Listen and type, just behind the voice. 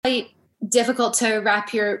quite difficult to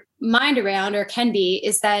wrap your mind around, or can be,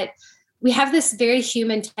 is that we have this very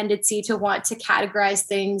human tendency to want to categorize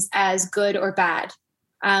things as good or bad,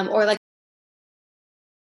 or like.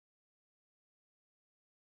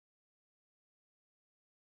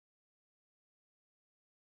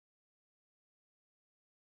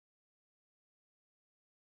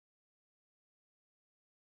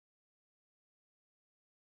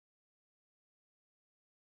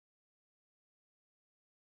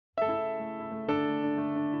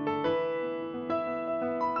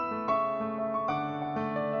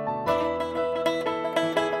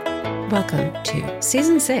 Welcome to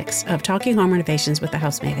Season 6 of Talking Home Renovations with the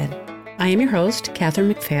House Maven. I am your host,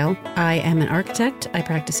 Catherine McPhail. I am an architect. I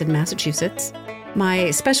practice in Massachusetts.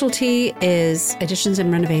 My specialty is additions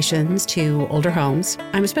and renovations to older homes.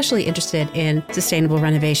 I'm especially interested in sustainable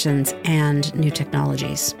renovations and new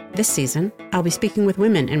technologies. This season, I'll be speaking with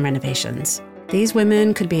women in renovations. These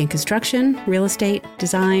women could be in construction, real estate,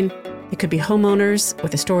 design. They could be homeowners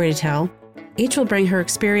with a story to tell. Each will bring her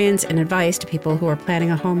experience and advice to people who are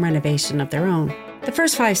planning a home renovation of their own. The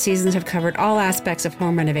first 5 seasons have covered all aspects of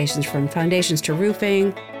home renovations, from foundations to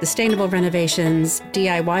roofing, sustainable renovations,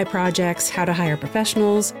 DIY projects, how to hire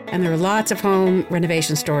professionals, and there are lots of home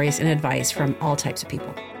renovation stories and advice from all types of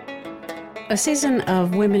people. A season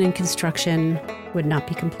of Women in Construction would not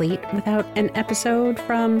be complete without an episode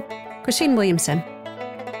from Christine Williamson,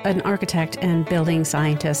 an architect and building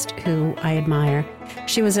scientist who I admire.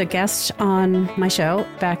 She was a guest on my show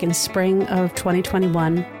back in spring of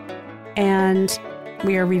 2021, and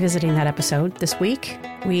we are revisiting that episode this week.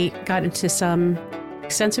 We got into some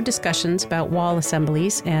extensive discussions about wall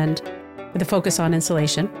assemblies and with a focus on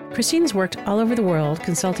insulation. Christine's worked all over the world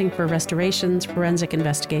consulting for restorations, forensic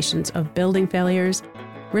investigations of building failures,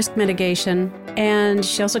 risk mitigation, and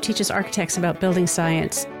she also teaches architects about building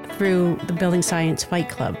science through the Building Science Fight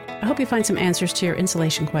Club. I hope you find some answers to your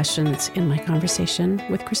insulation questions in my conversation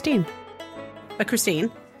with Christine. But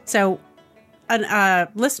Christine, so a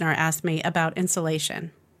listener asked me about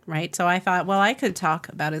insulation, right? So I thought, well, I could talk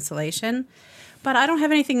about insulation, but I don't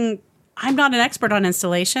have anything. I'm not an expert on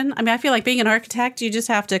insulation. I mean, I feel like being an architect, you just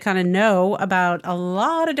have to kind of know about a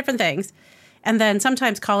lot of different things and then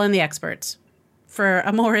sometimes call in the experts for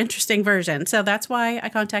a more interesting version. So that's why I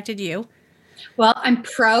contacted you. Well, I'm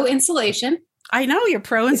pro insulation. I know you're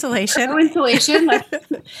pro insulation. Pro insulation.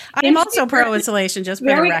 I'm also pro insulation, just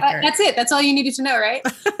for the record. That's it. That's all you needed to know, right?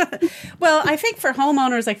 Well, I think for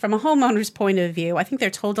homeowners, like from a homeowner's point of view, I think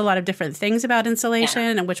they're told a lot of different things about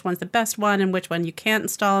insulation and which one's the best one and which one you can't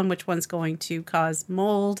install and which one's going to cause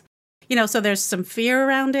mold. You know, so there's some fear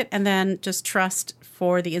around it, and then just trust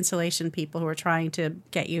for the insulation people who are trying to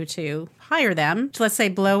get you to hire them to, let's say,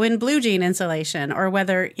 blow in blue jean insulation, or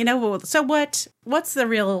whether, you know, so what's the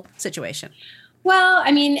real situation? Well,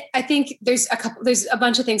 I mean, I think there's a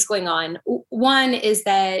bunch of things going on. One is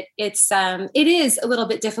that it is a little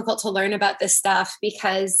bit difficult to learn about this stuff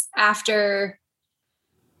because after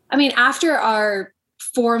our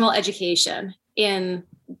formal education in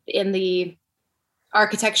the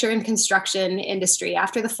architecture and construction industry,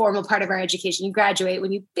 after the formal part of our education, you graduate when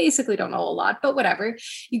you basically don't know a lot, but whatever.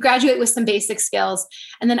 You graduate with some basic skills.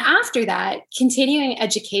 And then after that, continuing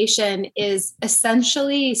education is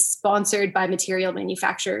essentially sponsored by material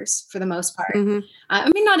manufacturers for the most part. Mm-hmm. I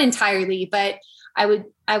mean, not entirely, but I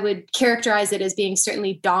would characterize it as being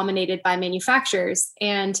certainly dominated by manufacturers.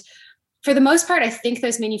 And for the most part, I think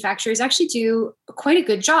those manufacturers actually do quite a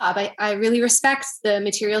good job. I really respect the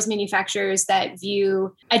materials manufacturers that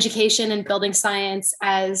view education and building science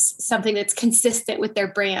as something that's consistent with their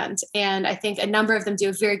brand. And I think a number of them do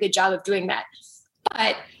a very good job of doing that.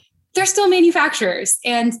 But they're still manufacturers,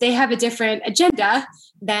 and they have a different agenda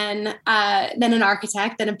than an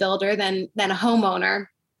architect, than a builder, than a homeowner.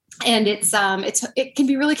 And it can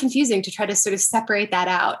be really confusing to try to sort of separate that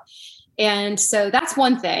out. And so that's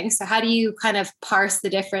one thing. So how do you kind of parse the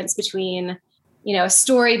difference between, you know, a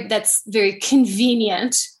story that's very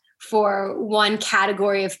convenient for one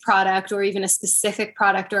category of product or even a specific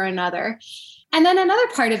product or another? And then another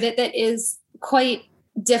part of it that is quite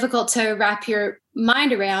difficult to wrap your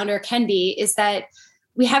mind around, or can be, is that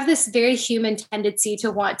we have this very human tendency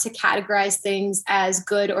to want to categorize things as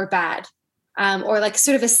good or bad, or like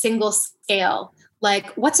sort of a single scale.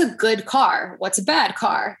 Like, what's a good car? What's a bad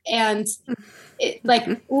car? And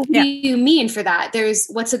what do you mean for that? There's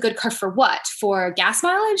what's a good car for what? For gas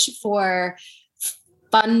mileage? For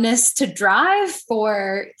funness to drive?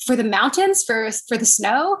 For the mountains? For the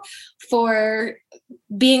snow? For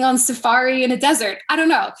being on safari in a desert? I don't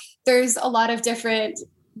know. There's a lot of different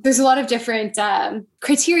there's a lot of different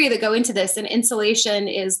criteria that go into this. And insulation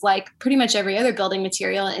is like pretty much every other building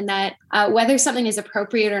material in that whether something is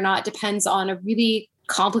appropriate or not depends on a really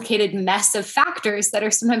complicated mess of factors that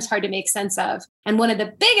are sometimes hard to make sense of. And one of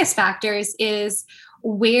the biggest factors is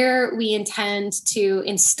where we intend to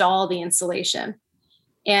install the insulation.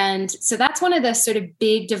 And so that's one of the sort of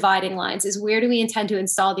big dividing lines is where do we intend to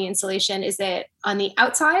install the insulation? Is it on the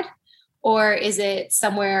outside or is it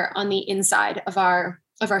somewhere on the inside of our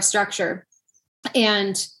structure?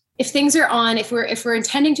 And if things are on, if we're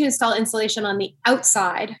intending to install insulation on the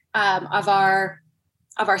outside of our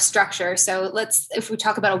structure, so if we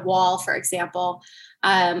talk about a wall, for example,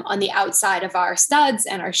 on the outside of our studs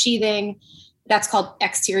and our sheathing, that's called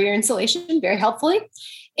exterior insulation, very helpfully.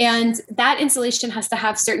 And that insulation has to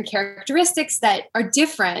have certain characteristics that are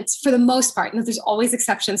different for the most part. And there's always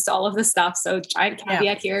exceptions to all of this stuff. So giant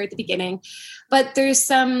caveat here at the beginning. But there's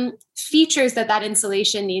some features that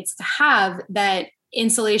insulation needs to have that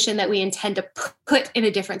insulation that we intend to put in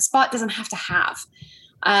a different spot doesn't have to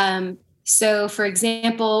have. So for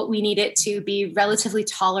example, we need it to be relatively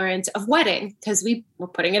tolerant of wetting because we're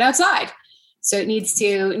putting it outside. So it needs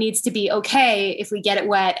to be okay if we get it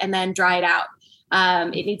wet and then dry it out.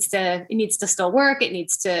 It needs to still work. It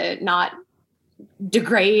needs to not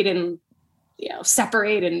degrade and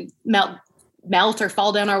separate and melt or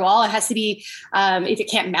fall down our wall. It has to be if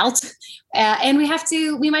it can't melt. And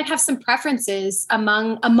we might have some preferences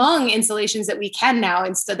among insulations that we can now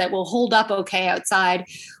instead that will hold up okay outside.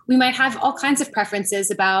 We might have all kinds of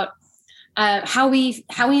preferences about how we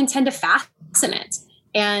intend to fasten it.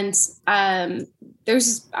 And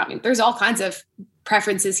there's all kinds of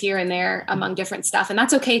preferences here and there among different stuff. And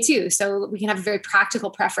that's okay too. So we can have a very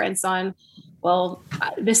practical preference on, well,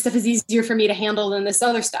 this stuff is easier for me to handle than this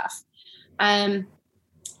other stuff. Let's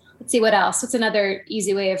see what else. What's another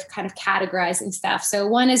easy way of kind of categorizing stuff? So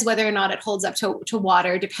one is whether or not it holds up to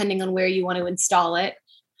water, depending on where you want to install it.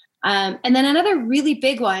 And then another really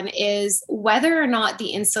big one is whether or not the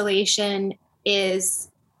insulation is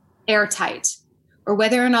airtight, or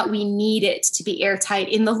whether or not we need it to be airtight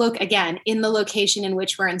in the location in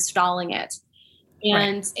which we're installing it.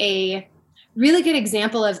 And a really good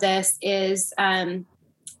example of this is, let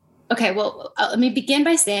me begin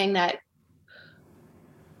by saying that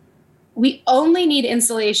we only need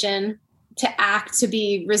insulation to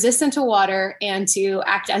be resistant to water and to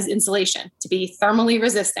act as insulation, to be thermally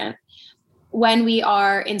resistant when we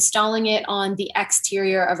are installing it on the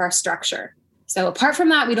exterior of our structure. So apart from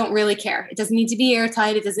that, we don't really care. It doesn't need to be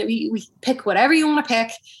airtight. We pick whatever you want to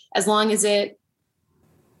pick as long as it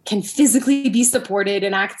can physically be supported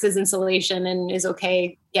and acts as insulation and is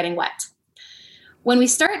okay getting wet. When we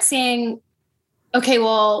start saying, okay,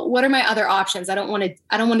 well, what are my other options? I don't want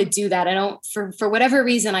to do that. For whatever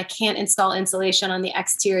reason, I can't install insulation on the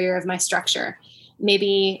exterior of my structure.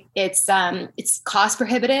 Maybe it's cost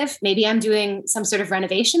prohibitive. Maybe I'm doing some sort of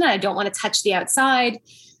renovation and I don't want to touch the outside.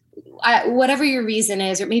 Whatever your reason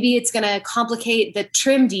is, or maybe it's going to complicate the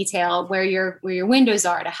trim detail where your windows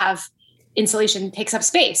are to have insulation takes up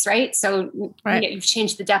space, right? So you've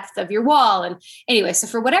changed the depth of your wall. And anyway, so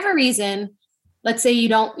for whatever reason, let's say you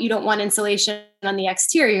don't want insulation on the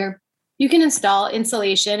exterior, you can install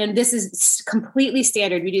insulation. And this is completely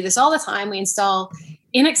standard. We do this all the time. We install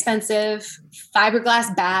inexpensive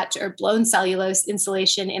fiberglass batch or blown cellulose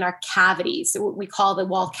insulation in our cavities. So what we call the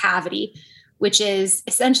wall cavity, which is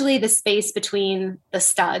essentially the space between the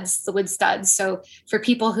studs, the wood studs. So for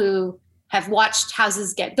people who have watched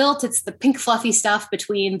houses get built, it's the pink fluffy stuff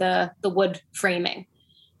between the wood framing.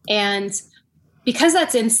 And because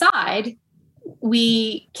that's inside,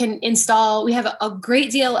 we have a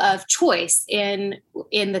great deal of choice in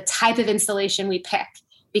the type of insulation we pick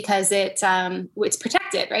because it's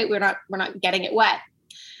protected, right? We're not getting it wet.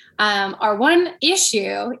 Our one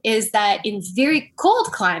issue is that in very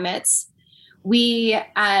cold climates, we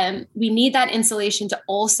need that insulation to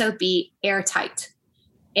also be airtight.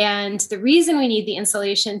 And the reason we need the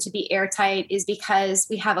insulation to be airtight is because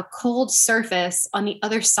we have a cold surface on the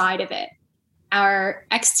other side of it. Our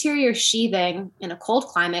exterior sheathing in a cold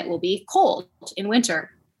climate will be cold in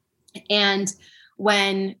winter. And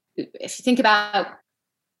if you think about,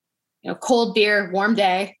 cold beer, warm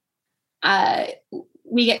day,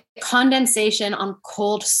 we get condensation on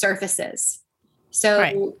cold surfaces.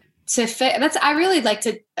 So to fit, I really like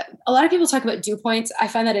to, a lot of people talk about dew points. I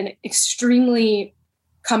find that an extremely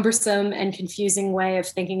cumbersome and confusing way of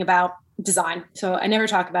thinking about design. So I never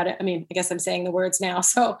talk about it. I mean, I guess I'm saying the words now,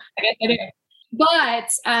 so I guess I do.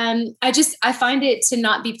 But I find it to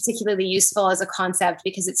not be particularly useful as a concept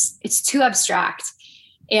because it's too abstract.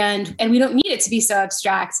 And we don't need it to be so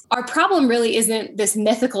abstract. Our problem really isn't this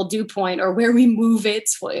mythical dew point or where we move it.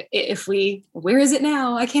 Where is it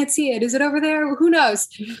now? I can't see it. Is it over there? Who knows?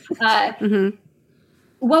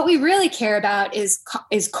 What we really care about is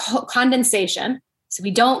condensation. So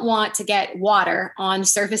we don't want to get water on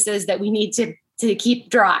surfaces that we need to keep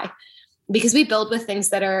dry, because we build with things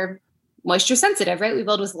that are moisture sensitive, right? We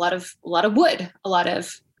build with a lot of wood, a lot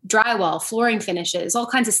of drywall, flooring finishes, all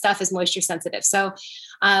kinds of stuff is moisture sensitive. So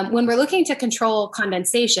when we're looking to control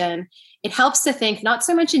condensation, it helps to think not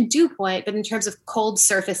so much in dew point, but in terms of cold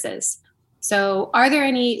surfaces. So are there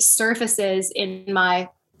any surfaces in my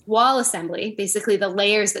wall assembly, basically the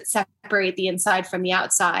layers that separate the inside from the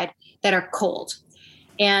outside, that are cold?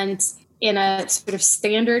 And in a sort of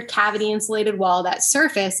standard cavity insulated wall, that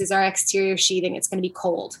surface is our exterior sheathing. It's going to be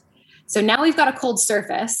cold. So now we've got a cold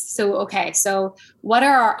surface. So what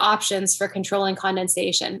are our options for controlling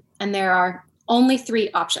condensation? And there are only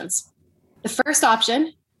 3 options. The first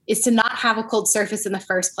option is to not have a cold surface in the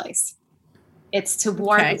first place. It's to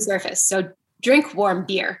warm the surface. So drink warm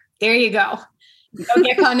beer. There you go. You don't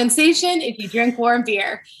get condensation if you drink warm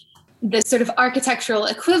beer. The sort of architectural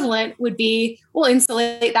equivalent would be, we'll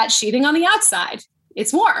insulate that sheathing on the outside.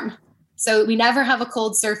 It's warm. So we never have a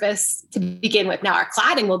cold surface to begin with. Now our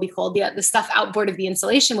cladding will be cold. The stuff outboard of the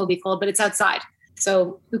insulation will be cold, but it's outside.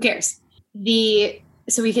 So who cares?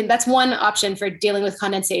 That's one option for dealing with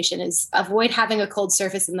condensation, is avoid having a cold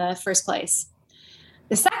surface in the first place.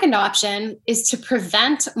 The second option is to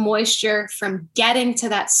prevent moisture from getting to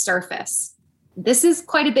that surface. This is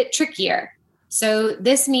quite a bit trickier. So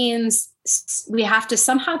this means we have to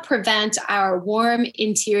somehow prevent our warm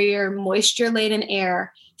interior moisture-laden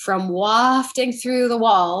air from wafting through the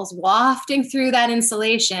walls, wafting through that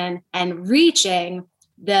insulation, and reaching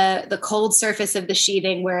the cold surface of the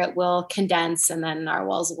sheathing, where it will condense, and then our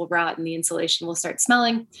walls will rot and the insulation will start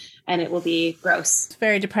smelling and it will be gross. It's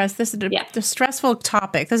very depressed. This is a stressful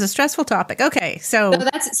topic. This is a stressful topic. Okay. So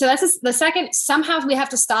that's the second. Somehow we have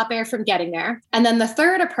to stop air from getting there. And then the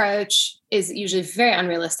third approach is usually very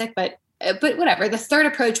unrealistic, but whatever. The third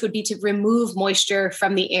approach would be to remove moisture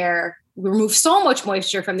from the air, remove so much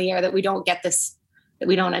moisture from the air that we don't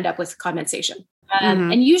end up with condensation.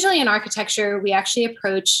 And usually in architecture, we actually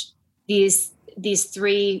approach these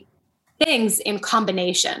 3 things in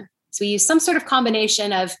combination. So we use some sort of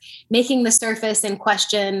combination of making the surface in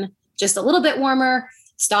question just a little bit warmer,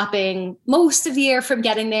 stopping most of the air from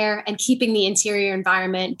getting there, and keeping the interior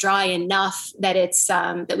environment dry enough that it's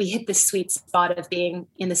that we hit the sweet spot of being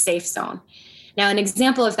in the safe zone. Now, an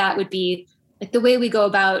example of that would be like the way we go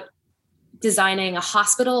about designing a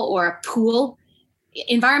hospital or a pool.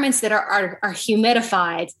 Environments that are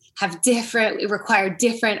humidified require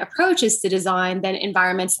different approaches to design than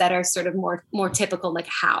environments that are sort of more typical, like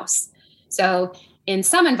a house. So in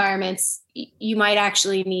some environments, you might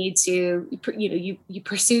actually need to, you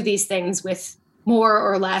pursue these things with more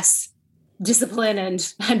or less discipline and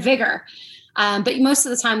vigor. But most of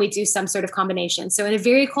the time we do some sort of combination. So in a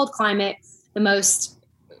very cold climate,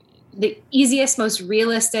 the easiest, most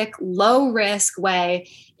realistic, low risk way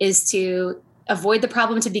is to avoid the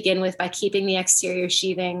problem to begin with by keeping the exterior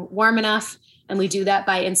sheathing warm enough. And we do that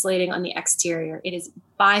by insulating on the exterior. It is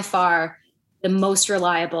by far the most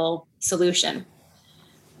reliable solution.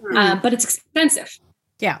 But it's expensive.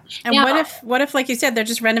 Yeah. And now, what if, like you said, they're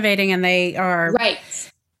just renovating and they are right,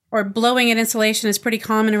 or blowing in insulation is pretty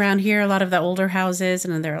common around here. A lot of the older houses,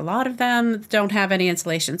 and there are a lot of them that don't have any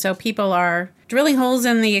insulation. So people are drilling holes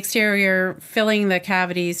in the exterior, filling the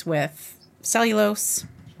cavities with cellulose.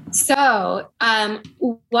 So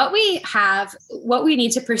what we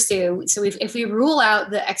need to pursue, so if we rule out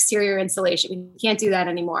the exterior insulation, we can't do that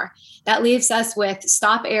anymore. That leaves us with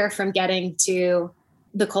stop air from getting to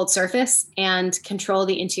the cold surface and control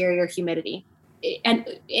the interior humidity.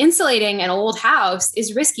 And insulating an old house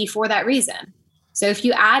is risky for that reason. So if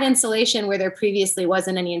you add insulation where there previously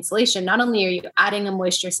wasn't any insulation, not only are you adding a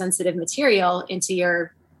moisture sensitive material into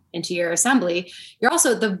your assembly, you're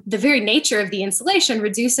also the very nature of the insulation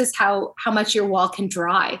reduces how much your wall can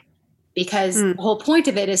dry, because the whole point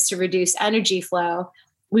of it is to reduce energy flow.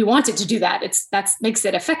 We want it to do that. That makes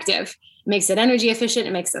it effective. It makes it energy efficient.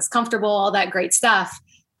 It makes us comfortable, all that great stuff.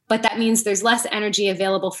 But that means there's less energy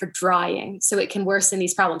available for drying. So it can worsen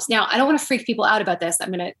these problems. Now, I don't want to freak people out about this.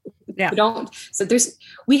 Believe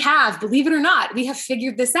it or not, we have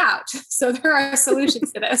figured this out. So there are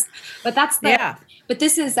solutions to this, but but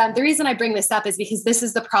this is, the reason I bring this up is because this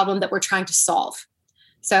is the problem that we're trying to solve.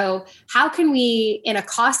 So how can we, in a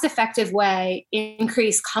cost-effective way,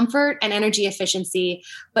 increase comfort and energy efficiency,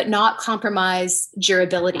 but not compromise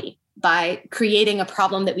durability by creating a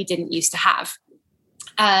problem that we didn't used to have?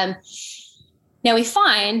 Now we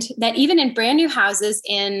find that even in brand new houses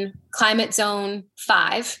in climate zone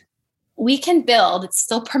 5, we can build, it's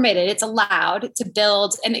still permitted, it's allowed to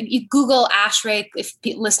build, and you Google ASHRAE, if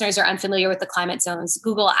listeners are unfamiliar with the climate zones,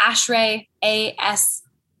 Google ASHRAE,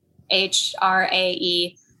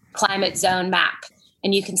 ASHRAE, climate zone map,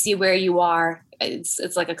 and you can see where you are.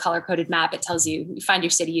 It's like a color-coded map. It tells you find your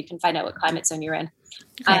city, you can find out what climate zone you're in.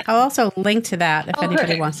 Okay. I'll also link to that if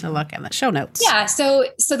anybody wants to look at the show notes. Yeah. So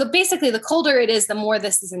basically the colder it is, the more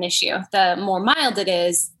this is an issue. The more mild it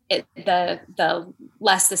is, the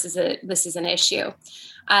less this is an issue.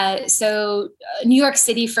 So New York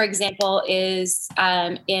City, for example, is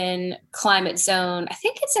in climate zone. I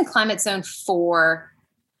think it's in climate zone 4,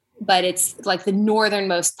 but it's like the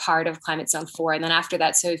northernmost part of climate zone 4. And then after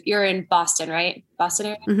that, so if you're in Boston, right? Boston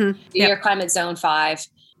area? Mm-hmm. You're yep. climate zone 5,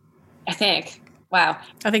 I think. Wow.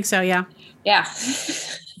 I think so. Yeah. Yeah.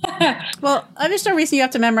 Well, there's no reason you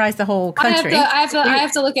have to memorize the whole country. I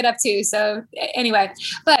have to look it up too. So anyway,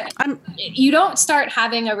 but you don't start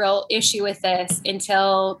having a real issue with this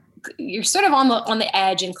until you're sort of on the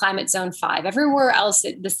edge in climate zone 5. Everywhere else,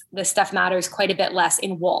 this stuff matters quite a bit less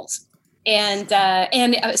in walls. And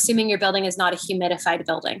assuming your building is not a humidified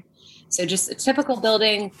building. So just a typical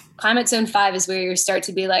building, climate zone 5 is where you start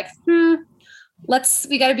to be like,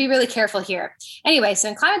 we got to be really careful here. Anyway, so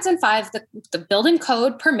in climate zone 5, the building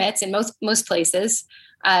code permits in most places,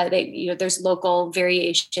 there's local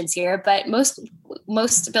variations here, but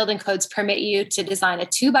most building codes permit you to design a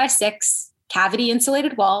 2x6 cavity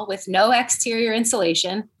insulated wall with no exterior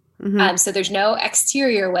insulation. Mm-hmm. So there's no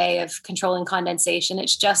exterior way of controlling condensation.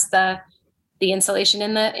 It's just the insulation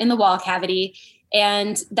in the wall cavity,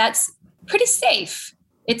 and that's pretty safe.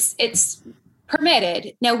 It's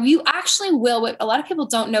permitted. Now you actually will. What a lot of people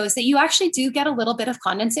don't know is that you actually do get a little bit of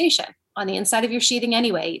condensation on the inside of your sheathing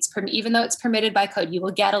anyway. Even though it's permitted by code, you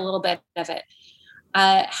will get a little bit of it.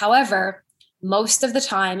 However, most of the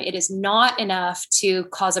time, it is not enough to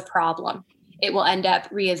cause a problem. It will end up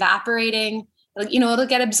re-evaporating. It'll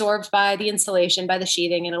get absorbed by the insulation, by the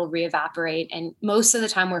sheathing, and it'll re-evaporate. And most of the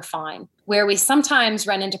time we're fine. Where we sometimes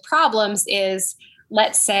run into problems is,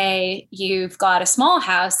 let's say you've got a small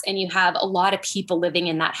house and you have a lot of people living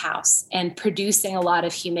in that house and producing a lot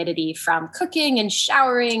of humidity from cooking and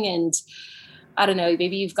showering. And I don't know,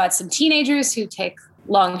 maybe you've got some teenagers who take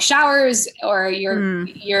long showers, or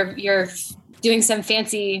you're doing some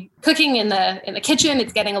fancy cooking in the kitchen.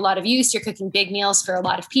 It's getting a lot of use. You're cooking big meals for a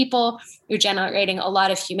lot of people. You're generating a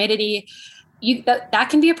lot of humidity. That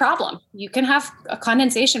can be a problem. You can have a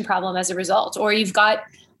condensation problem as a result, or you've got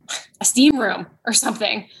a steam room or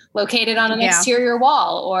something located on an exterior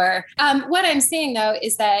wall. Or what I'm saying though,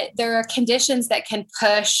 is that there are conditions that can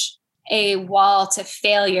push a wall to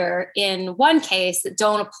failure in one case that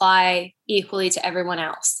don't apply equally to everyone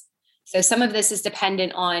else. So some of this is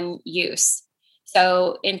dependent on use.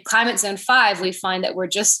 So in climate zone 5, we find that we're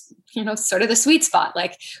just, sort of the sweet spot.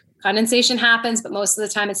 Like condensation happens, but most of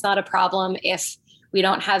the time it's not a problem if we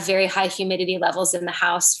don't have very high humidity levels in the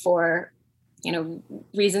house for,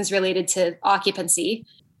 reasons related to occupancy.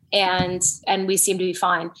 And we seem to be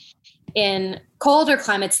fine. In colder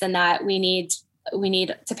climates than that, we need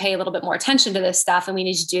to pay a little bit more attention to this stuff, and we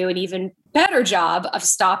need to do an even better job of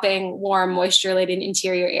stopping warm, moisture-laden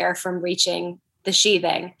interior air from reaching the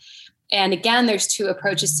sheathing. And again, there's 2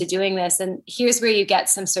 approaches to doing this. And here's where you get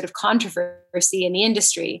some sort of controversy in the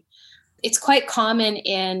industry. It's quite common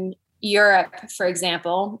in Europe, for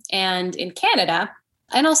example, and in Canada,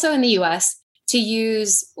 and also in the US, to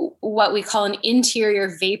use what we call an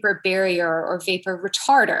interior vapor barrier or vapor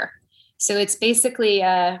retarder. So it's basically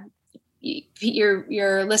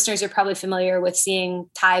your listeners are probably familiar with seeing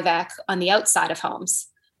Tyvek on the outside of homes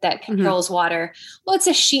that controls water. Well, it's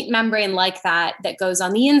a sheet membrane like that goes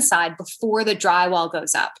on the inside before the drywall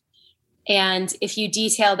goes up. And if you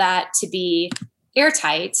detail that to be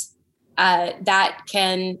airtight, that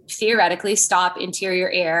can theoretically stop interior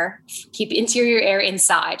air, keep interior air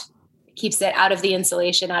inside, keeps it out of the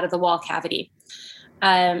insulation, out of the wall cavity.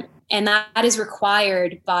 And that is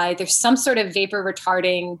required by, there's some sort of vapor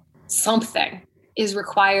retarding something is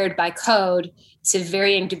required by code to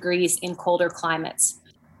varying degrees in colder climates.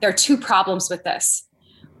 There are 2 problems with this.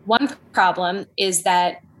 One problem is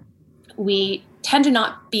that we tend to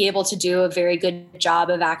not be able to do a very good job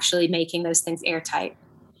of actually making those things airtight.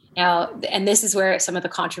 Now, and this is where some of the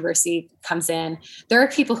controversy comes in. There are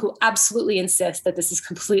people who absolutely insist that this is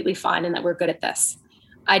completely fine and that we're good at this.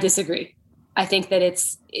 I disagree. I think that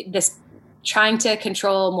it's this trying to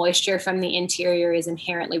control moisture from the interior is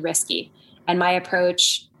inherently risky. And my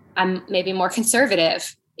approach, I'm maybe more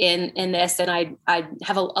conservative, in this, and I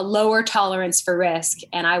have a lower tolerance for risk.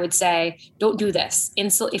 And I would say, don't do this.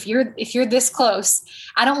 If you're this close,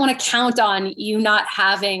 I don't want to count on you not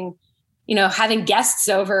having guests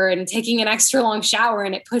over and taking an extra long shower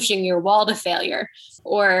and it pushing your wall to failure,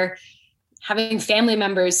 or having family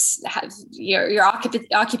members have your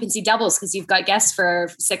occupancy doubles because you've got guests for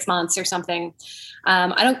 6 months or something.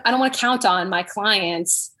 I don't want to count on my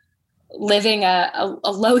clients living a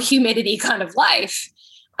low humidity kind of life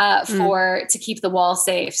to keep the wall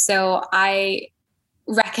safe. So I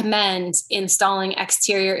recommend installing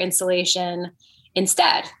exterior insulation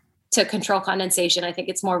instead to control condensation. I think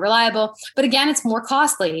it's more reliable, but again, it's more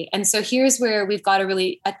costly. And so here's where we've got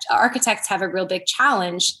architects have a real big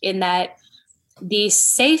challenge in that the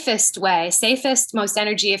safest, most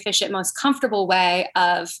energy efficient, most comfortable way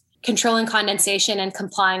of controlling condensation and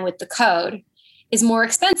complying with the code is more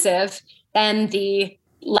expensive than the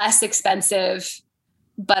less expensive,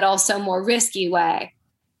 but also more risky way.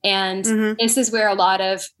 And this is where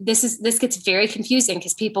this gets very confusing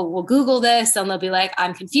because people will Google this and they'll be like,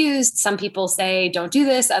 I'm confused. Some people say, don't do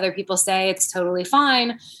this. Other people say it's totally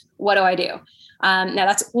fine. What do I do? Now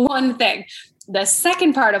that's one thing. The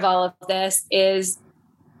second part of all of this is,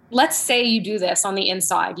 let's say you do this on the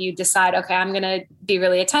inside. You decide, okay, I'm going to be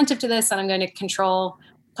really attentive to this and I'm going to control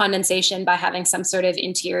condensation by having some sort of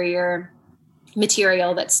interior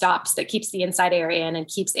material that keeps the inside air in and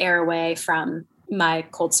keeps air away from my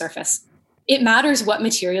cold surface. It matters what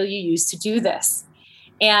material you use to do this.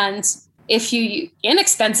 And if you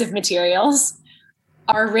inexpensive materials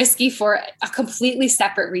are risky for a completely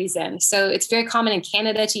separate reason. So it's very common in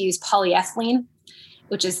Canada to use polyethylene,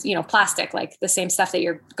 which is, plastic, like the same stuff that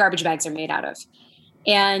your garbage bags are made out of.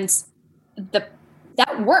 And that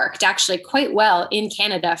worked actually quite well in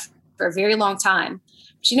Canada for a very long time.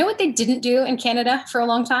 But you know what they didn't do in Canada for a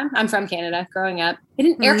long time? I'm from Canada growing up. They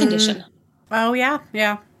didn't air condition. Oh, yeah.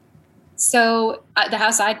 Yeah. So the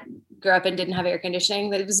house I grew up in didn't have air conditioning,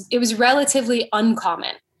 but it was relatively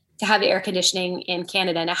uncommon to have air conditioning in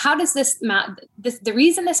Canada. Now, how does this matter? The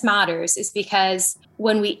reason this matters is because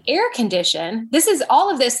when we air condition,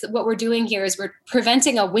 what we're doing here is we're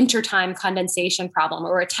preventing a wintertime condensation problem,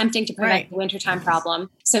 or we're attempting to prevent the wintertime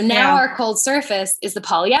problem. So now our cold surface is the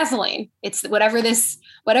polyethylene. It's whatever this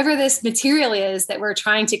material is that we're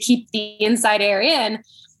trying to keep the inside air in.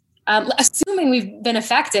 Assuming we've been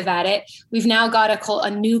effective at it, we've now got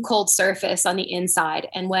a new cold surface on the inside.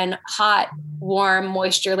 And when hot, warm,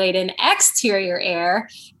 moisture-laden exterior air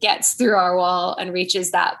gets through our wall and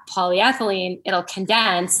reaches that polyethylene, it'll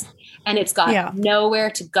condense and it's got nowhere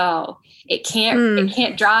to go. It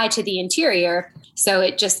can't dry to the interior. So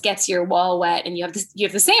it just gets your wall wet and you have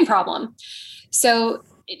the same problem. So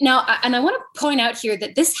now, and I want to point out here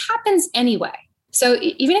that this happens anyway. So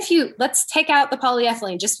even if let's take out the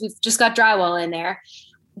polyethylene, we've just got drywall in there.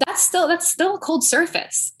 That's still a cold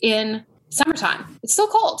surface in summertime. It's still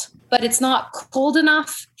cold, but it's not cold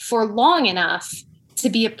enough for long enough to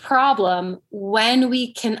be a problem when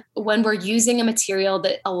we're using a material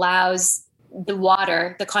that allows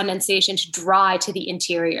the condensation to dry to the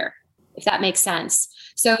interior, if that makes sense.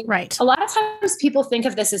 So a lot of times people think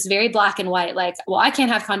of this as very black and white, like, well, I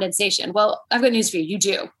can't have condensation. Well, I've got news for you. You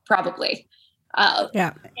do, probably.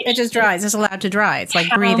 It just dries. It's allowed to dry. It's like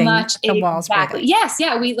breathing. The walls breathing. Yes.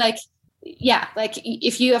 Yeah. Like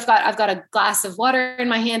if I've got a glass of water in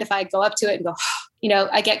my hand. If I go up to it and go,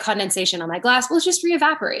 I get condensation on my glass. Well, it just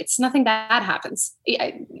re-evaporates. Nothing bad happens.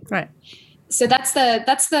 Right. So that's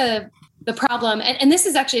the problem. And this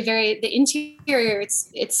is actually the interior.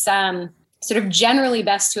 It's sort of generally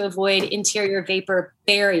best to avoid interior vapor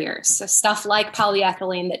barriers. So stuff like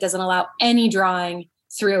polyethylene that doesn't allow any drying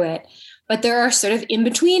through it. But there are sort of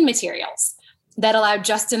in-between materials that allow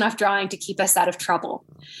just enough drying to keep us out of trouble.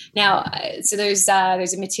 Now, so there's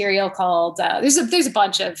a material called, there's a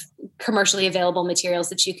bunch of commercially available materials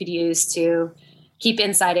that you could use to keep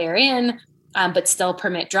inside air in, but still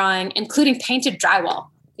permit drying, including painted drywall.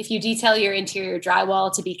 If you detail your interior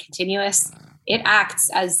drywall to be continuous,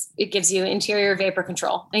 it gives you interior vapor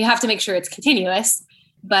control. And you have to make sure it's continuous,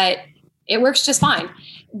 but it works just fine.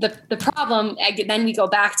 The problem, then we go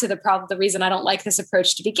back to the problem. The reason I don't like this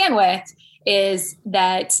approach to begin with is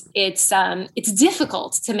that it's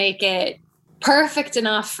difficult to make it perfect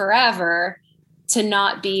enough forever to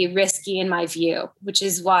not be risky in my view, which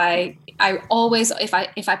is why I always, if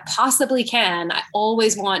I possibly can, I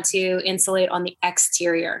always want to insulate on the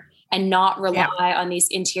exterior and not rely on these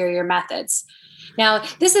interior methods. Now,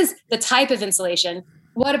 this is the type of insulation.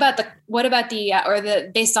 What about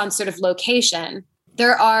based on sort of location?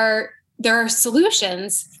 There are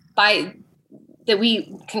solutions that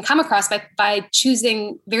we can come across by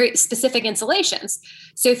choosing very specific insulations.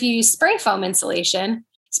 So if you use spray foam insulation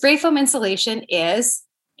is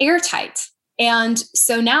airtight. And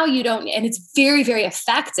so now you don't, and it's very, very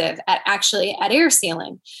effective at air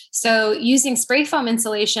sealing. So using spray foam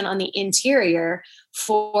insulation on the interior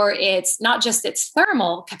for its, not just its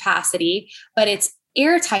thermal capacity, but its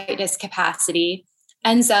airtightness capacity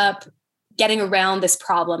ends up getting around this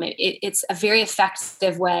problem. It's a very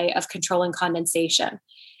effective way of controlling condensation.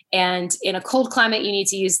 And in a cold climate, you need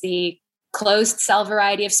to use the closed cell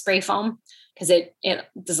variety of spray foam because it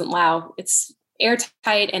doesn't allow, it's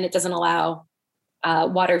airtight and it doesn't allow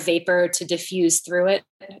water vapor to diffuse through it.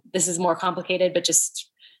 This is more complicated, but just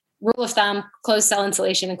rule of thumb, closed cell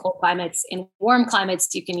insulation in cold climates. In warm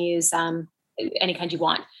climates, you can use any kind you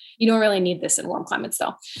want. You don't really need this in warm climates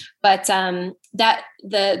though. But that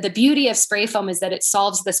the beauty of spray foam is that it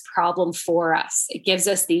solves this problem for us. It gives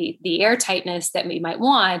us the air tightness that we might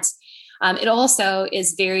want. It also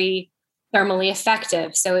is very thermally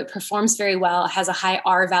effective. So it performs very well. It has a high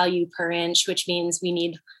R value per inch, which means we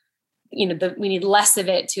need less of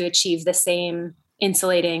it to achieve the same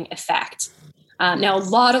insulating effect. Now, a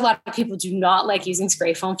lot of people do not like using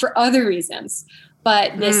spray foam for other reasons,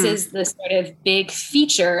 but this is the sort of big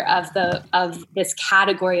feature of this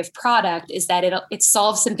category of product is that it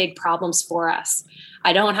solves some big problems for us.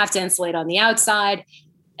 I don't have to insulate on the outside,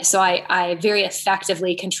 so I very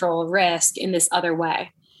effectively control risk in this other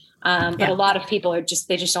way. But a lot of people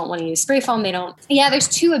they just don't want to use spray foam. They don't. Yeah, there's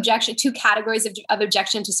two categories of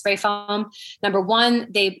objection to spray foam. Number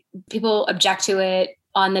one, people object to it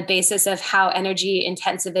on the basis of how energy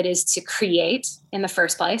intensive it is to create in the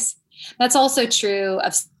first place. That's also true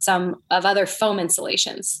of some of other foam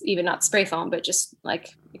insulations, even not spray foam, but just like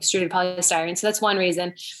extruded polystyrene. So that's one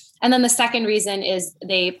reason. And then the second reason is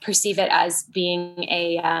they perceive it as being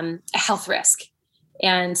a health risk.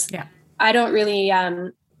 And I don't really,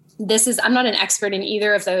 I'm not an expert in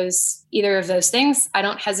either of those things. I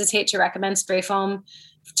don't hesitate to recommend spray foam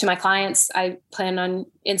to my clients. I plan on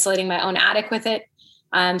insulating my own attic with it.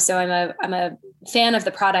 So I'm a fan of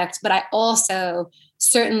the product, but I also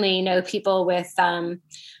certainly know people with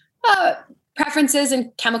preferences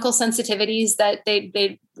and chemical sensitivities that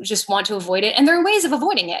they just want to avoid it. And there are ways of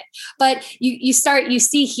avoiding it. But you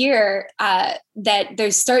see here that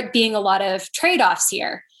there's start being a lot of trade-offs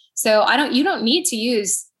here. So you don't need to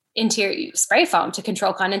use interior spray foam to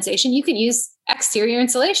control condensation. You can use exterior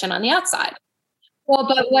insulation on the outside. Well,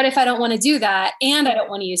 but what if I don't want to do that and I don't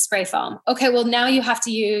want to use spray foam? Okay, well now you have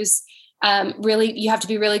to use you have to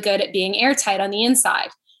be really good at being airtight on the inside,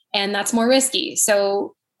 and that's more risky.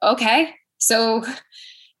 So, okay. So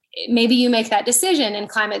maybe you make that decision in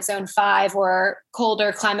climate zone 5 or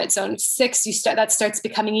colder climate zone 6, that starts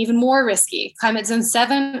becoming even more risky. Climate zone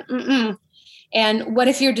 7, And what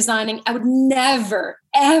if you're designing, I would never,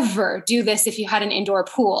 ever do this if you had an indoor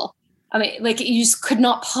pool. I mean, like you just could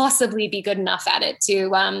not possibly be good enough at it to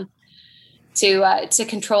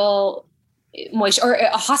control moisture, or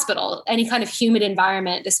a hospital, any kind of humid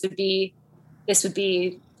environment. This would be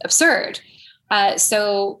absurd.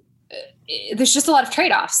 So there's just a lot of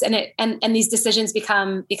trade-offs, and these decisions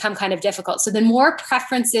become kind of difficult. So the more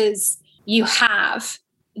preferences you have,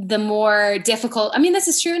 the more difficult. I mean, this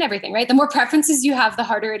is true in everything, right? The more preferences you have, the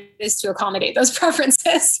harder it is to accommodate those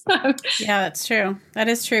preferences. Yeah, that's true. That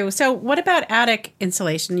is true. So what about attic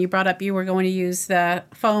insulation? You brought up you were going to use the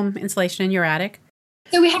foam insulation in your attic.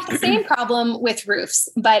 So we have the same problem with roofs,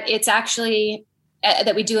 but it's actually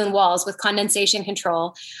that we do in walls with condensation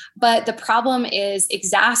control. But the problem is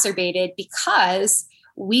exacerbated because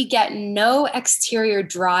we get no exterior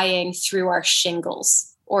drying through our shingles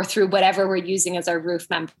or through whatever we're using as our roof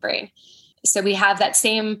membrane. So we have that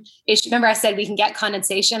same issue. Remember I said we can get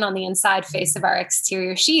condensation on the inside face of our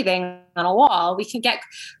exterior sheathing on a wall. We can get,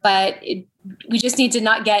 but we just need to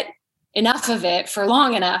not get enough of it for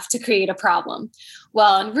long enough to create a problem.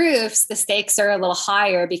 Well, on roofs, the stakes are a little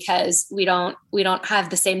higher because we don't have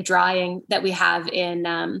the same drying that we have in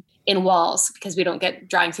walls, because we don't get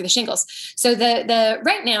drying through the shingles. So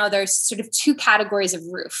right now there's sort of two categories of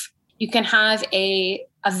roof. You can have a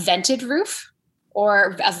vented roof,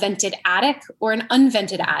 or a vented attic, or an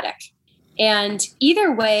unvented attic. And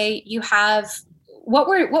either way, you have what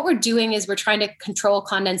we're doing is we're trying to control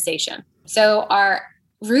condensation. So our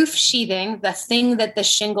roof sheathing, the thing that the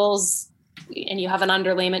shingles, and you have an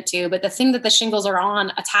underlayment too, but the thing that the shingles are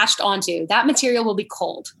attached onto, that material will be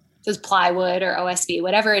cold. So it's plywood or OSB,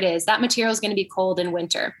 whatever it is, that material is going to be cold in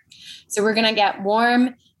winter. So we're going to get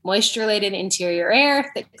warm, moisture-laden interior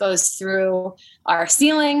air that goes through our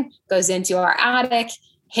ceiling, goes into our attic,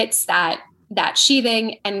 hits that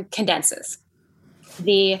sheathing and condenses.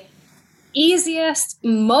 The easiest,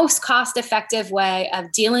 most cost-effective way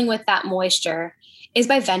of dealing with that moisture is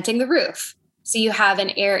by venting the roof. So you have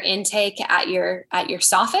an air intake at your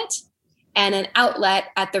soffit and an outlet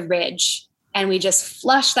at the ridge, and we just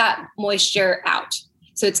flush that moisture out.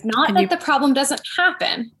 So it's not that the problem doesn't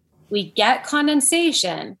happen. We get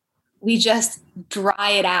condensation. We just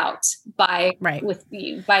dry it out by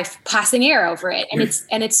passing air over it,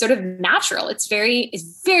 and it's sort of natural. It's very,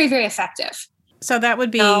 very effective. So that would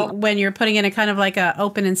be when you're putting in a kind of like a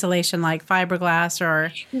open insulation, like fiberglass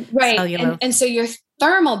or cellulose. And so your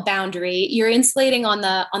thermal boundary, you're insulating on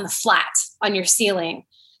the flat on your ceiling.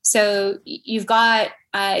 So you've got,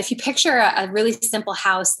 if you picture a really simple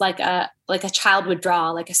house, like a child would draw,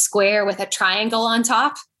 like a square with a triangle on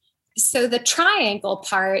top. So the triangle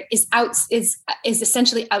part is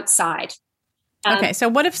essentially outside. Okay. So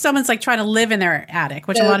what if someone's like trying to live in their attic,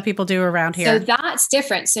 which a lot of people do around here? So that's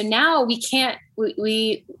different. So now we can't,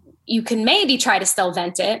 you can maybe try to still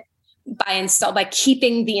vent it by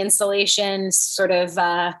keeping the insulation sort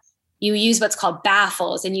of, you use what's called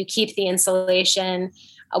baffles, and you keep the insulation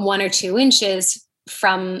 1 or 2 inches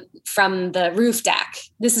from the roof deck.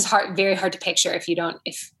 This is very hard to picture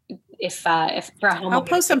if for a home. I'll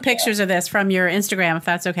post some pictures of this from your Instagram if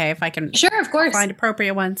that's okay. If I can, sure, of course, find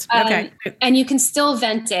appropriate ones. Okay, and you can still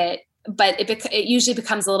vent it, but it usually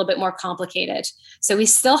becomes a little bit more complicated. So we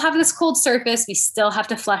still have this cold surface. We still have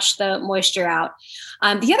to flush the moisture out.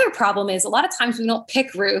 The other problem is a lot of times we don't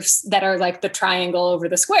pick roofs that are like the triangle over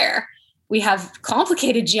the square. We have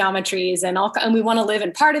complicated geometries and we want to live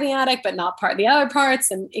in part of the attic, but not part of the other parts.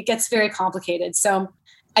 And it gets very complicated. So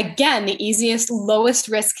again, the easiest, lowest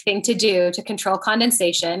risk thing to do to control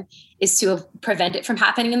condensation is to prevent it from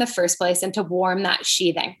happening in the first place and to warm that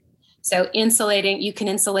sheathing. So insulating, you can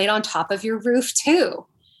insulate on top of your roof too.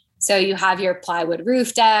 So you have your plywood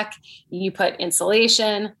roof deck, you put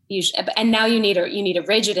insulation, and now you need a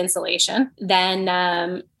rigid insulation.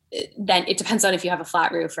 Then it depends on if you have a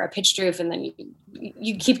flat roof or a pitched roof, and then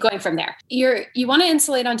you keep going from there. You want to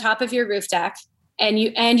insulate on top of your roof deck, and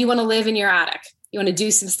you want to live in your attic. You want to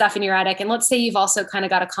do some stuff in your attic. And let's say you've also kind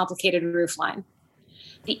of got a complicated roof line.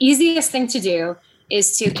 The easiest thing to do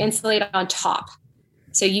is to insulate on top.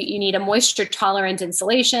 So you need a moisture tolerant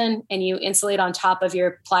insulation, and you insulate on top of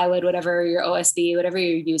your plywood, whatever your OSB, whatever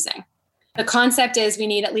you're using. The concept is we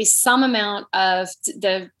need at least some amount of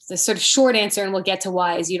the sort of short answer, and we'll get to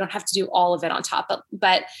why, is you don't have to do all of it on top,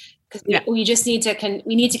 but we just need to,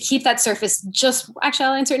 we need to keep that surface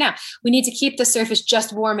I'll answer it now. We need to keep the surface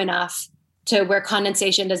just warm enough to where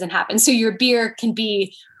condensation doesn't happen. So your beer can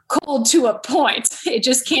be cold to a point. It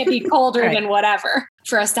just can't be colder than whatever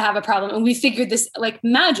for us to have a problem. And we figured this like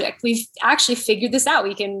magic. We've actually figured this out.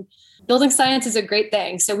 Building science is a great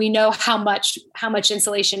thing. So we know how much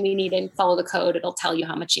insulation we need, and follow the code. It'll tell you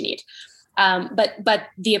how much you need. But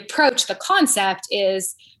the approach, the concept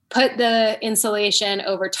is put the insulation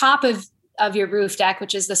over top of your roof deck,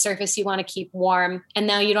 which is the surface you want to keep warm. And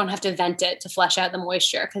now you don't have to vent it to flush out the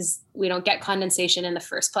moisture, because we don't get condensation in the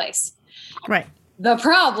first place. Right. The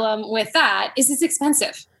problem with that is it's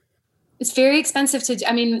expensive. It's very expensive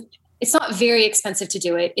it's not very expensive to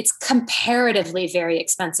do it. It's comparatively very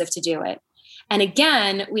expensive to do it. And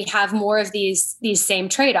again, we have more of these same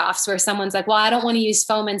trade-offs where someone's like, well, I don't want to use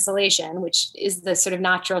foam insulation, which is the sort of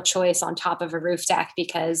natural choice on top of a roof deck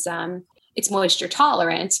because it's moisture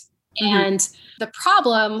tolerant. Mm-hmm. And the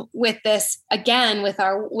problem with this, again,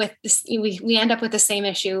 we end up with the same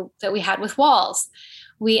issue that we had with walls.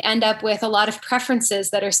 We end up with a lot of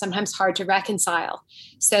preferences that are sometimes hard to reconcile.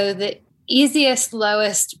 So the easiest,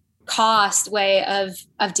 lowest cost way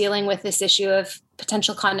of dealing with this issue of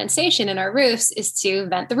potential condensation in our roofs is to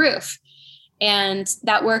vent the roof. And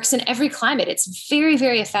that works in every climate. It's very,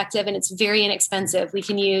 very effective, and it's very inexpensive. We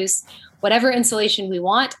can use whatever insulation we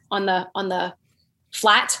want on the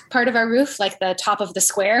flat part of our roof, like the top of the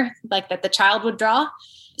square, like that the child would draw.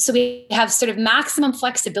 So we have sort of maximum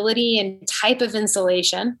flexibility and type of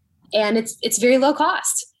insulation, and it's very low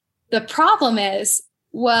cost. The problem is,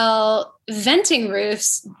 well, venting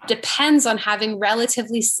roofs depends on having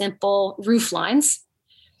relatively simple roof lines,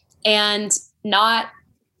 and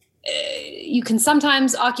you can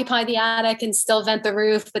sometimes occupy the attic and still vent the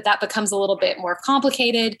roof, but that becomes a little bit more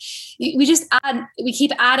complicated. We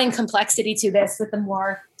keep adding complexity to this with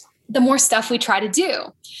the more stuff we try to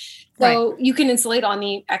do. So you can insulate on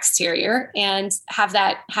the exterior and have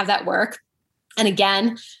that work. And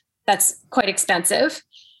again, that's quite expensive.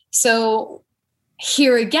 So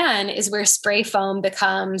here again is where spray foam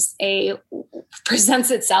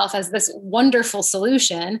presents itself as this wonderful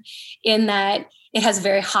solution, in that it has a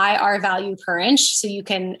very high R value per inch. So you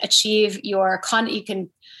can achieve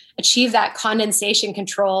that condensation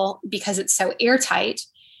control because it's so airtight,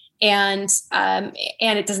 and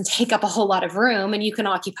it doesn't take up a whole lot of room, and you can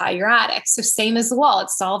occupy your attic. So same as the wall,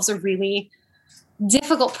 it solves a really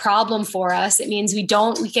difficult problem for us. It means we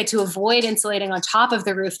get to avoid insulating on top of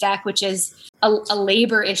the roof deck, which is a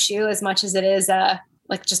labor issue as much as it is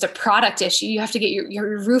just a product issue. You have to get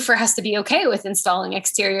your roofer has to be okay with installing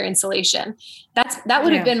exterior insulation. That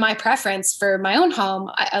would have been my preference for my own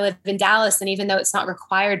home. I live in Dallas, and even though it's not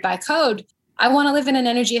required by code, I want to live in an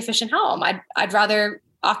energy efficient home. I'd rather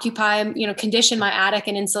occupy, condition my attic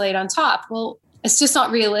and insulate on top. Well, it's just not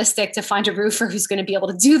realistic to find a roofer who's going to be able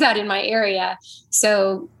to do that in my area.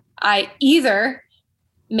 So I either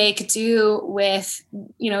make do with,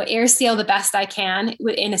 air seal the best I can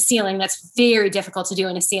in a ceiling. That's very difficult to do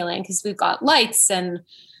in a ceiling because we've got lights and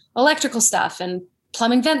electrical stuff and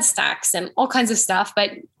plumbing vent stacks and all kinds of stuff, but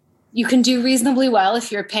you can do reasonably well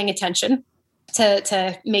if you're paying attention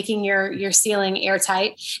to making your ceiling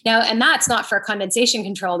airtight. Now, and that's not for condensation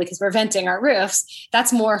control because we're venting our roofs.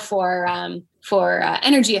 That's more for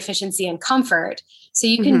energy efficiency and comfort. So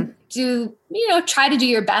you can try to do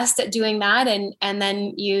your best at doing that, and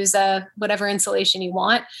then use whatever insulation you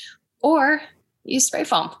want, or use spray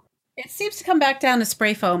foam. It seems to come back down to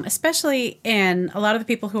spray foam, especially in a lot of the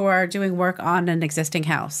people who are doing work on an existing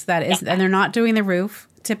house and they're not doing the roof.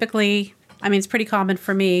 Typically, it's pretty common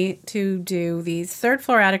for me to do these third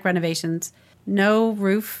floor attic renovations. No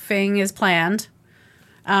roofing is planned.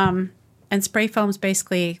 And spray foam's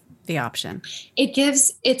basically the option. It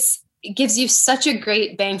gives you such a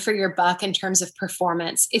great bang for your buck in terms of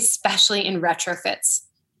performance, especially in retrofits,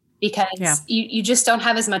 because you just don't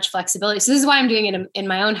have as much flexibility. So this is why I'm doing it in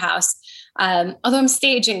my own house. Although I'm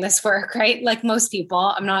staging this work, right? Like most people,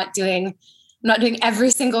 I'm not doing every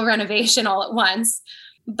single renovation all at once.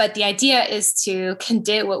 But the idea is to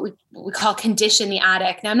what we call condition the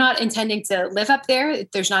attic. Now, I'm not intending to live up there.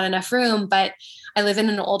 There's not enough room, but I live in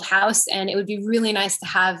an old house, and it would be really nice to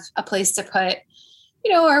have a place to put,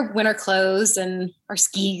 our winter clothes and our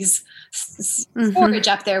skis. Storage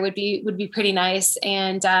up there would be pretty nice.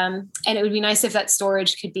 And it would be nice if that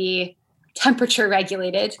storage could be temperature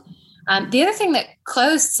regulated. The other thing that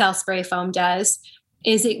closed cell spray foam does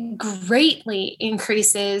is it greatly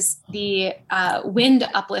increases the wind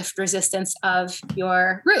uplift resistance of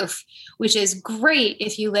your roof, which is great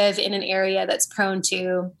if you live in an area that's prone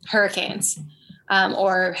to hurricanes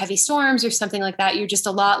or heavy storms or something like that. You're just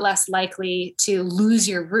a lot less likely to lose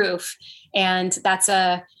your roof. And that's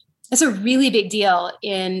a really big deal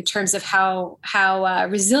in terms of how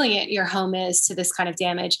resilient your home is to this kind of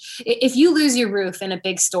damage. If you lose your roof in a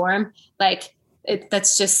big storm,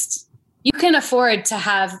 that's just... You can afford to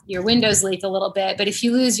have your windows leak a little bit, but if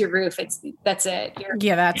you lose your roof, that's it.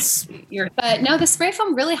 But no, the spray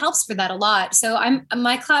foam really helps for that a lot. So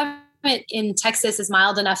my climate in Texas is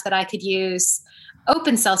mild enough that I could use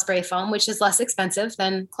open cell spray foam, which is less expensive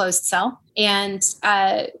than closed cell. And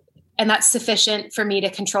that's sufficient for me to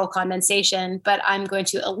control condensation, but I'm going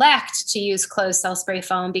to elect to use closed cell spray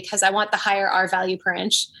foam because I want the higher R value per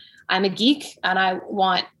inch. I'm a geek and I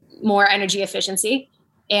want more energy efficiency.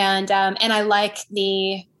 And I like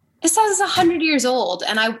this house is 100 years old,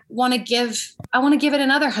 and I want to give it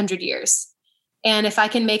another 100 years. And if I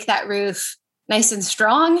can make that roof nice and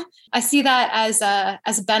strong, I see that as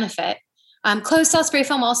a benefit. Closed cell spray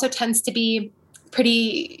foam also tends to be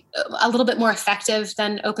a little bit more effective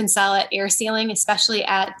than open cell at air sealing, especially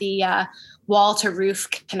at the wall to roof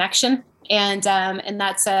connection. And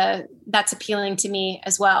that's appealing to me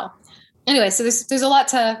as well. Anyway, so there's a lot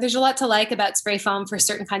to like about spray foam for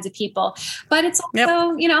certain kinds of people, but it's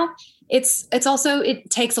also, it's also, it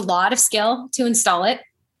takes a lot of skill to install it.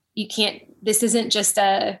 This isn't just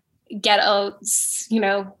a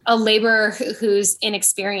laborer who's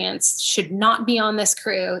inexperienced should not be on this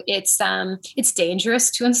crew. It's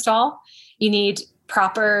dangerous to install. You need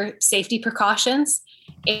proper safety precautions,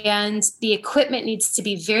 and the equipment needs to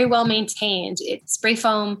be very well maintained. Spray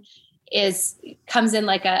foam comes in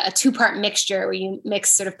like a two-part mixture where you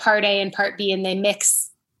mix sort of part A and part B, and they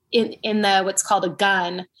mix in the what's called a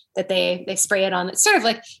gun that they spray it on. It's sort of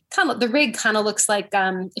like the rig kind of looks like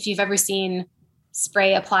if you've ever seen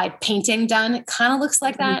spray applied painting done, it kind of looks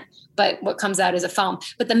like that, but what comes out is a foam.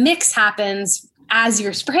 But the mix happens as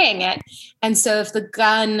you're spraying it. And so if the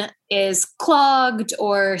gun is clogged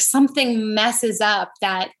or something messes up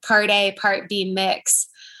that part A, part B mix,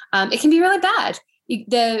 it can be really bad.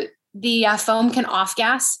 The foam can off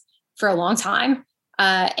gas for a long time.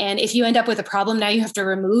 And if you end up with a problem, now you have to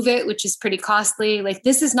remove it, which is pretty costly. Like,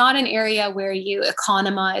 this is not an area where you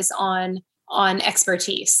economize on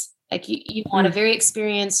expertise. Like, you want a very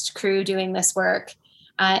experienced crew doing this work,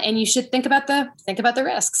 and you should think about the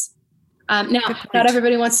risks. Now, not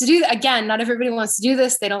everybody wants to do that. Again, not everybody wants to do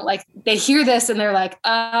this. They hear this and they're like,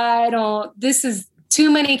 this is too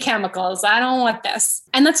many chemicals. I don't want this.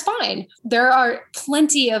 And that's fine. There are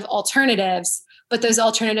plenty of alternatives, but those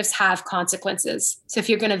alternatives have consequences. So if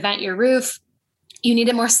you're going to vent your roof, you need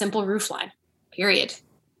a more simple roof line, period.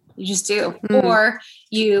 You just do. Or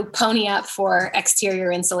you pony up for exterior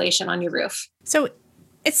insulation on your roof. So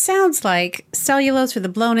it sounds like cellulose, or the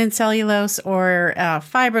blown-in cellulose, or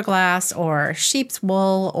fiberglass, or sheep's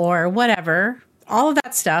wool, or whatever, all of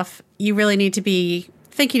that stuff, you really need to be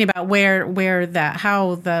thinking about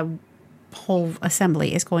how the whole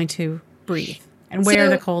assembly is going to breathe and where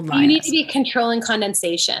the cold line is. You need to be controlling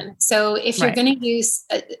condensation. So if you're going to use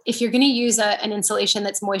an insulation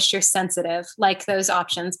that's moisture sensitive, like those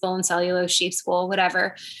options, blown cellulose, sheep's wool,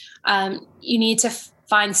 whatever, you need to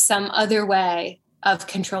find some other way of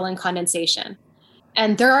controlling condensation.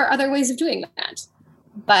 And there are other ways of doing that,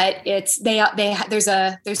 but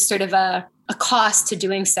there's sort of a cost to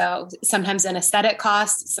doing so. Sometimes an aesthetic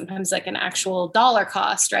cost, sometimes like an actual dollar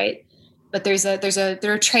cost, right? But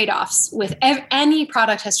there are trade-offs with any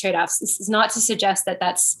product. Has trade-offs. This is not to suggest that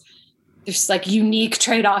there's like unique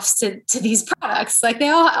trade-offs to these products. Like, they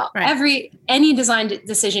all, any design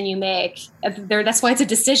decision you make, that's why it's a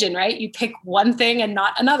decision, right? You pick one thing and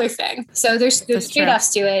not another thing. So there's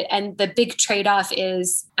trade-offs to it. And the big trade-off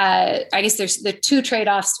is, I guess there's the two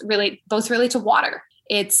trade-offs both relate to water.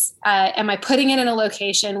 It's, am I putting it in a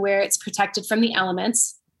location where it's protected from the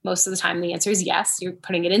elements? Most of the time, the answer is yes. You're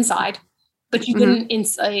putting it inside, but you wouldn't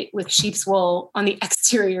insulate with sheep's wool on the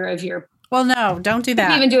exterior of your. Well, no, don't do that. You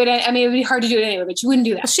couldn't even do it. I mean, it would be hard to do it anyway, but you wouldn't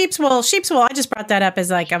do that. Sheep's wool. I just brought that up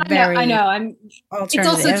as like a very. I know. It's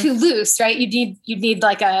also too loose, right? You'd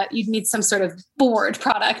need some sort of board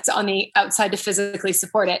product on the outside to physically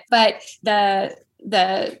support it. But the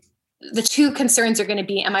two concerns are going to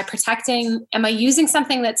be, am I using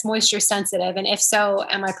something that's moisture sensitive? And if so,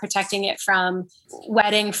 am I protecting it from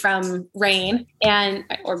wetting from rain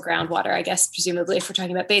or groundwater, I guess, presumably, if we're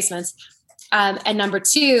talking about basements. And number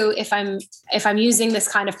two, if I'm using this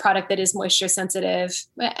kind of product that is moisture sensitive,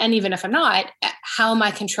 and even if I'm not, how am I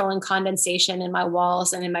controlling condensation in my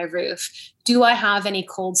walls and in my roof? Do I have any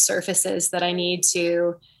cold surfaces that I need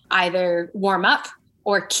to either warm up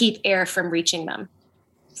or keep air from reaching them?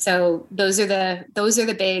 So those are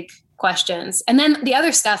the big questions. And then the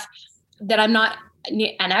other stuff that I'm not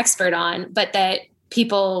an expert on, but that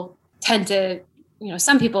people tend to,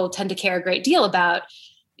 some people tend to care a great deal about.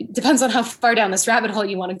 It depends on how far down this rabbit hole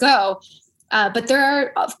you want to go. But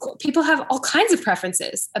people have all kinds of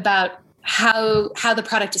preferences about how the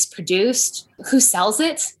product is produced, who sells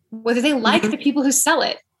it, whether they like the people who sell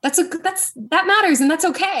it. That matters, and that's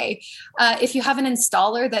okay. If you have an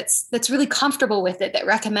installer that's really comfortable with it, that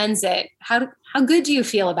recommends it, how good do you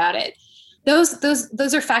feel about it?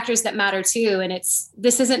 Those are factors that matter too. And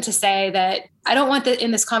this isn't to say that I don't want in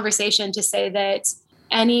this conversation to say that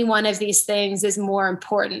any one of these things is more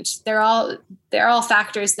important. They're all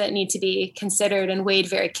factors that need to be considered and weighed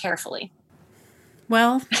very carefully.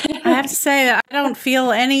 Well, I have to say that I don't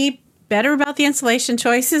feel any better about the insulation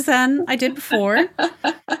choices than I did before.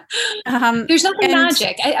 There's nothing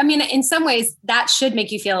magic. I mean, in some ways that should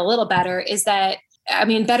make you feel a little better, is that, I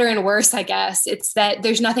mean, better and worse, I guess. It's that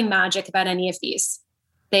there's nothing magic about any of these.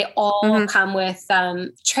 They all come with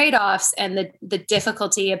trade-offs, and the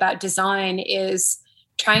difficulty about design is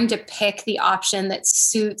trying to pick the option that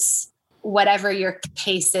suits whatever your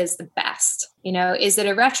case is the best. Is it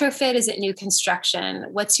a retrofit? Is it new construction?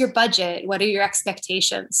 What's your budget? What are your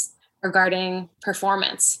expectations regarding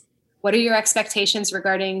performance? What are your expectations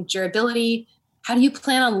regarding durability? How do you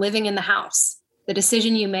plan on living in the house? The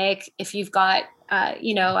decision you make, if you've got,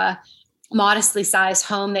 a modestly sized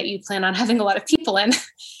home that you plan on having a lot of people in,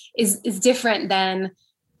 is different than,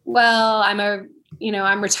 well,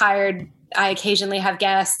 I'm retired. I occasionally have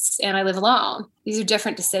guests and I live alone. These are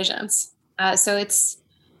different decisions. So it's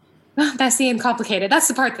messy and complicated. That's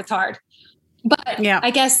the part that's hard. But yeah. I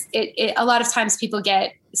guess a lot of times people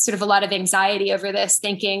get sort of a lot of anxiety over this,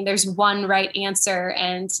 thinking there's one right answer.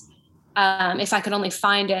 And if I could only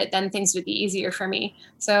find it, then things would be easier for me.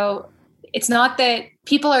 So it's not that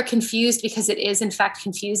people are confused, because it is in fact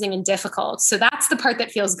confusing and difficult. So that's the part that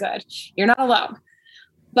feels good. You're not alone.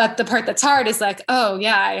 But the part that's hard is like, oh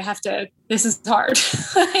yeah, this is hard.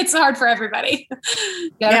 It's hard for everybody.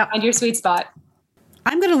 You gotta find your sweet spot.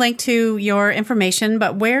 I'm going to link to your information,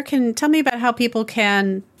 but tell me about how people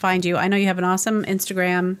can find you. I know you have an awesome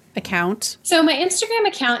Instagram account. So my Instagram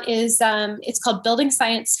account is, it's called Building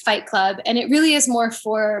Science Fight Club, and it really is more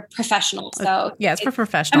for professionals. So yeah, it's for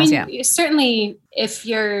professionals. Certainly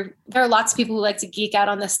there are lots of people who like to geek out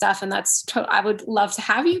on this stuff, and I would love to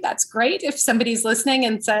have you. That's great. If somebody's listening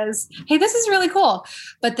and says, hey, this is really cool,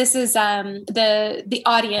 but this is, the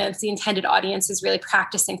audience, the intended audience is really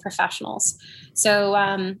practicing professionals. So,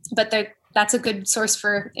 that's a good source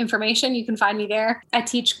for information. You can find me there. I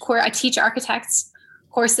teach architects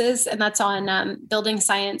courses, and that's on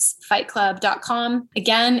buildingsciencefightclub.com.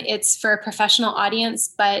 Again, it's for a professional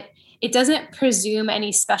audience, but it doesn't presume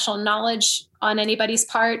any special knowledge on anybody's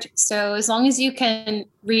part. So as long as you can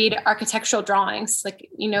read architectural drawings, like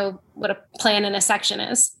you know what a plan and a section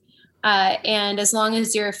is, and as long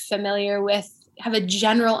as you're have a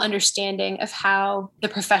general understanding of how the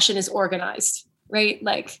profession is organized, right?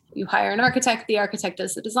 Like you hire an architect, the architect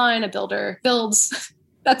does the design, a builder builds.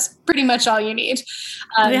 That's pretty much all you need.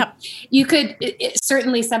 You could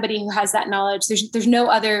certainly somebody who has that knowledge. There's no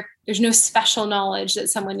special knowledge that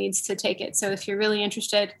someone needs to take it. So if you're really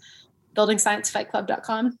interested,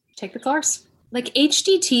 buildingsciencefightclub.com, take the course. Like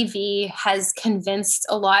HGTV has convinced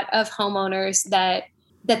a lot of homeowners that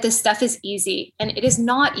this stuff is easy, and it is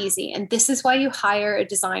not easy. And this is why you hire a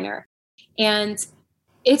designer. And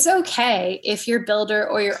it's okay if your builder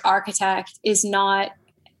or your architect is not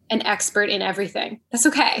an expert in everything. That's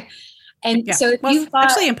okay. And so if it's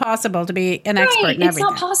actually impossible to be an expert in everything. It's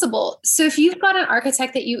not possible. So if you've got an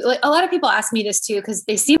architect that a lot of people ask me this too, because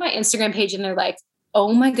they see my Instagram page and they're like,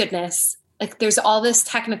 oh my goodness, like there's all this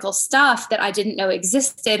technical stuff that I didn't know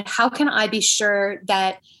existed. How can I be sure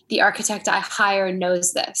that the architect I hire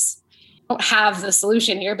knows this? I don't have the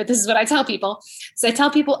solution here, but this is what I tell people. So I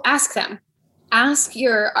tell people, ask them. Ask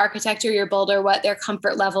your architect or your builder what their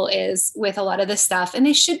comfort level is with a lot of this stuff. And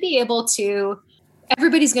they should be able to,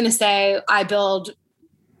 everybody's going to say, I build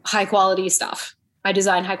high quality stuff. I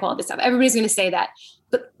design high quality stuff. Everybody's going to say that,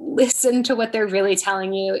 but listen to what they're really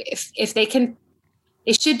telling you. If they can,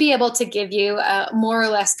 they should be able to give you a more or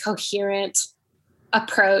less coherent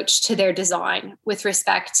approach to their design with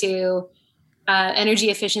respect to energy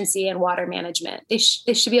efficiency and water management. They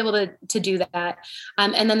should be able to do that.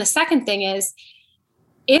 And then the second thing is,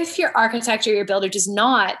 if your architect or your builder does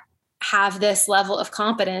not have this level of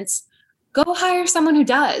competence, go hire someone who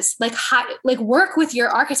does. Like work with your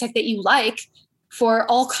architect that you like for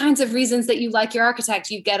all kinds of reasons that you like your architect.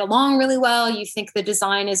 You get along really well. You think the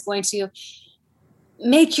design is going to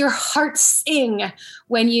make your heart sing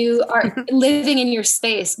when you are living in your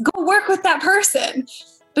space. Go work with that person,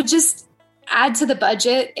 but just add to the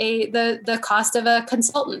budget the cost of a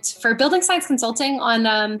consultant. For building science consulting on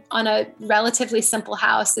a relatively simple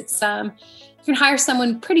house, it's you can hire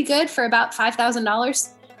someone pretty good for about $5,000.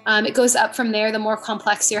 It goes up from there. The more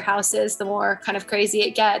complex your house is, the more kind of crazy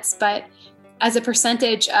it gets. But as a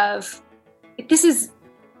percentage of, this is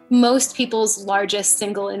most people's largest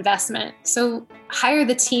single investment. So hire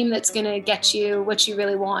the team that's going to get you what you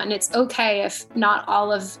really want. And it's okay if not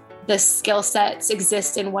all of the skill sets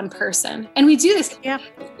exist in one person. And we do this. Yeah.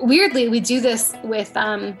 Weirdly, we do this with,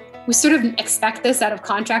 we sort of expect this out of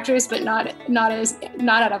contractors, but not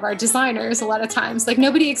out of our designers a lot of times. Like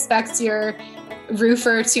nobody expects your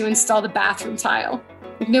roofer to install the bathroom tile.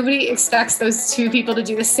 Like nobody expects those two people to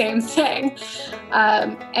do the same thing.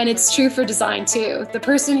 And it's true for design too. The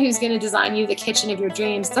person who's going to design you the kitchen of your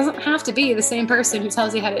dreams doesn't have to be the same person who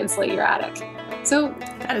tells you how to insulate your attic. So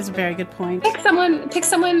that is a very good point. Pick a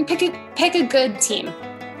good team.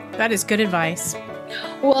 That is good advice.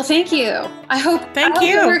 Well, thank you. I hope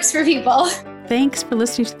it works for people. Thanks for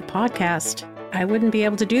listening to the podcast. I wouldn't be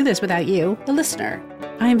able to do this without you, the listener.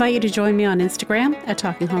 I invite you to join me on Instagram at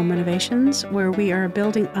Talking Home Renovations, where we are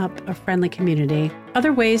building up a friendly community.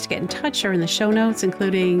 Other ways to get in touch are in the show notes,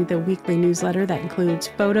 including the weekly newsletter that includes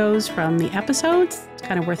photos from the episodes. It's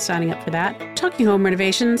kind of worth signing up for that. Talking Home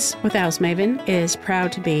Renovations with the House Maven is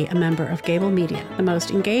proud to be a member of Gable Media, the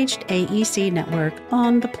most engaged AEC network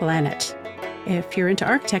on the planet. If you're into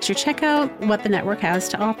architecture, check out what the network has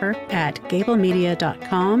to offer at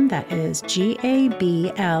gablemedia.com. That is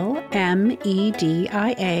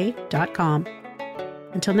GABLMEDIA.com.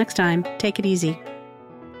 Until next time, take it easy.